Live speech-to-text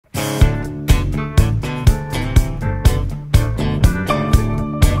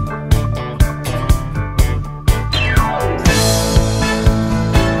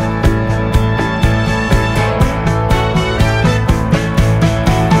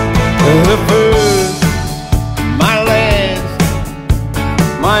The first, my last,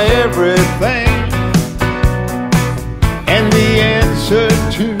 my everything, and the answer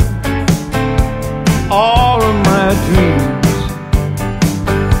to all of my dreams.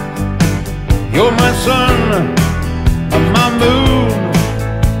 You're my sun, my moon,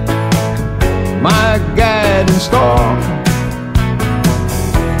 my guiding star,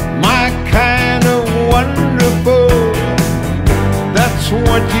 my kind of wonderful. That's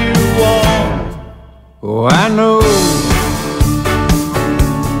what you are. Oh, I know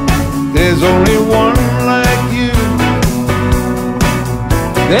there's only one like you.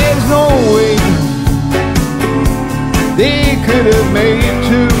 There's no way they could have made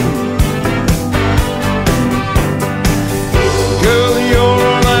two. Girl, you're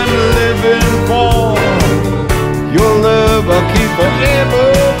all I'm living for. Your love I'll keep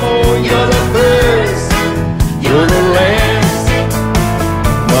forevermore. You're the first, you're the last,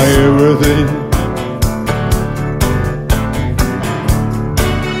 my everything.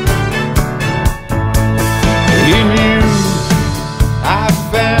 In you I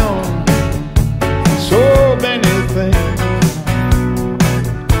found so many things,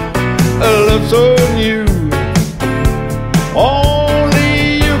 a love so new, only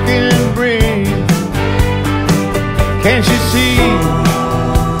you can bring. Can't you see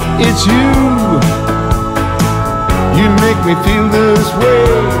it's you? You make me feel this way.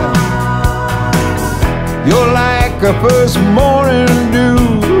 You're like a first morning dew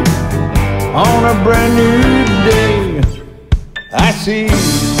on a brand new day. I see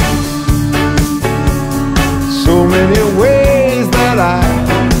so many ways that I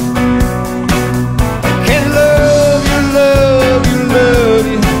can love you, love you, love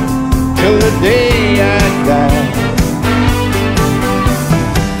you till the day I die.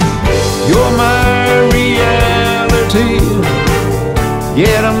 You're my reality,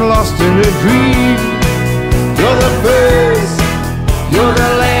 yet I'm lost in a dream. You're the first, you're the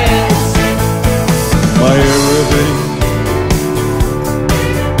last, my everything.